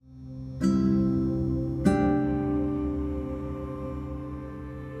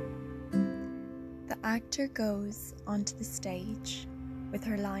actor goes onto the stage with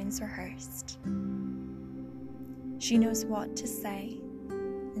her lines rehearsed. She knows what to say,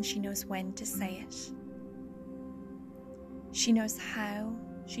 and she knows when to say it. She knows how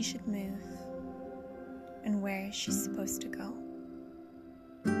she should move and where she's supposed to go.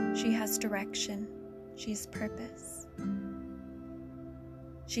 She has direction, she has purpose.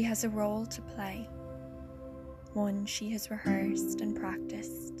 She has a role to play, one she has rehearsed and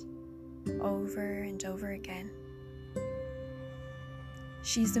practiced over and over again.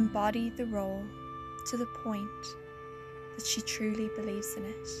 She's embodied the role to the point that she truly believes in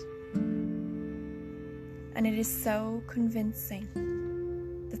it. And it is so convincing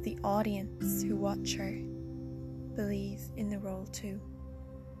that the audience who watch her believe in the role too.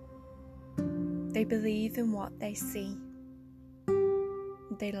 They believe in what they see.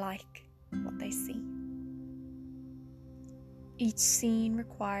 They like what they see. Each scene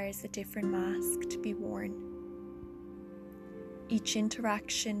requires a different mask to be worn. Each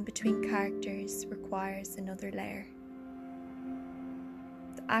interaction between characters requires another layer.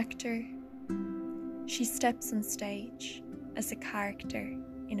 The actor, she steps on stage as a character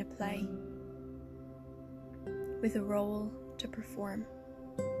in a play, with a role to perform.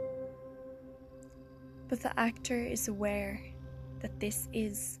 But the actor is aware that this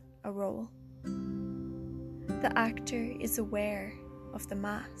is a role. The actor is aware of the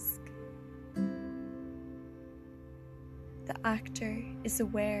mask. The actor is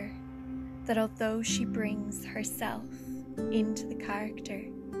aware that although she brings herself into the character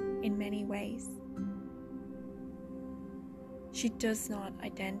in many ways, she does not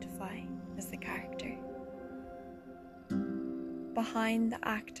identify as the character. Behind the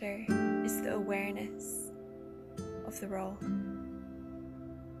actor is the awareness of the role.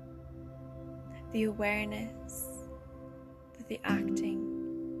 The awareness that the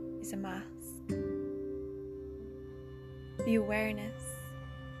acting is a mask. The awareness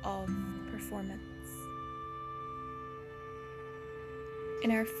of performance.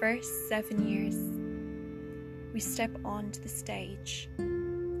 In our first 7 years, we step onto the stage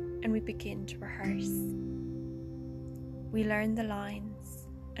and we begin to rehearse. We learn the lines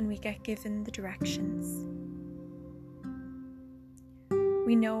and we get given the directions.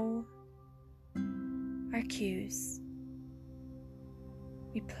 We know our cues.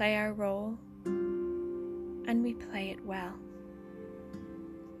 We play our role and we play it well.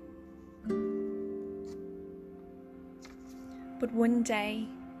 But one day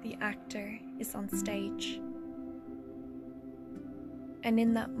the actor is on stage, and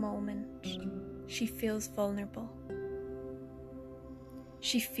in that moment she feels vulnerable.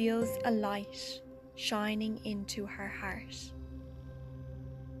 She feels a light shining into her heart.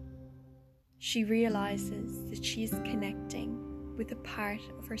 She realizes that she is connecting with a part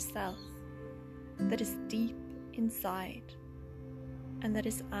of herself that is deep inside and that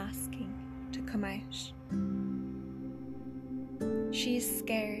is asking to come out. She is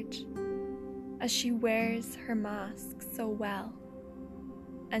scared as she wears her mask so well,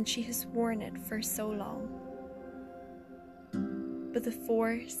 and she has worn it for so long. But the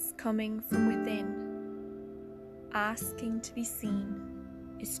force coming from within, asking to be seen,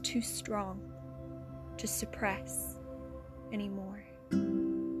 is too strong to suppress anymore.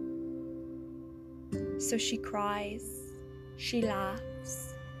 So she cries, she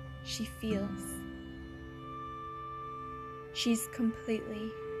laughs, she feels. She's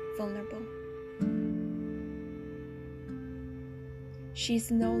completely vulnerable.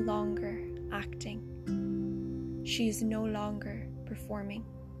 She's no longer acting. She is no longer performing.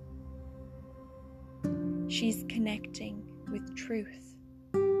 She's connecting with truth.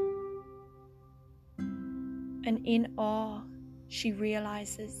 And in awe, she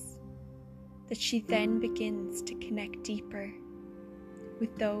realizes that she then begins to connect deeper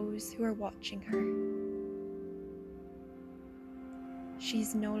with those who are watching her.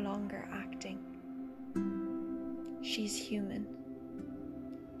 She's no longer acting. She's human.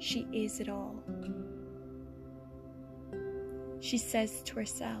 She is it all. She says to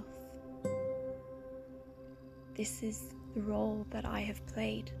herself, "This is the role that I have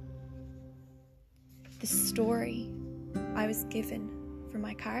played. The story I was given for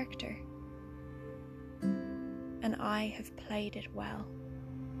my character. And I have played it well.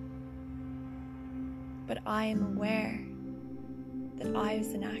 But I am aware that I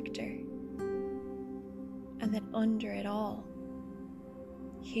was an actor, and that under it all,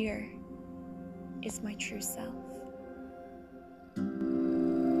 here is my true self."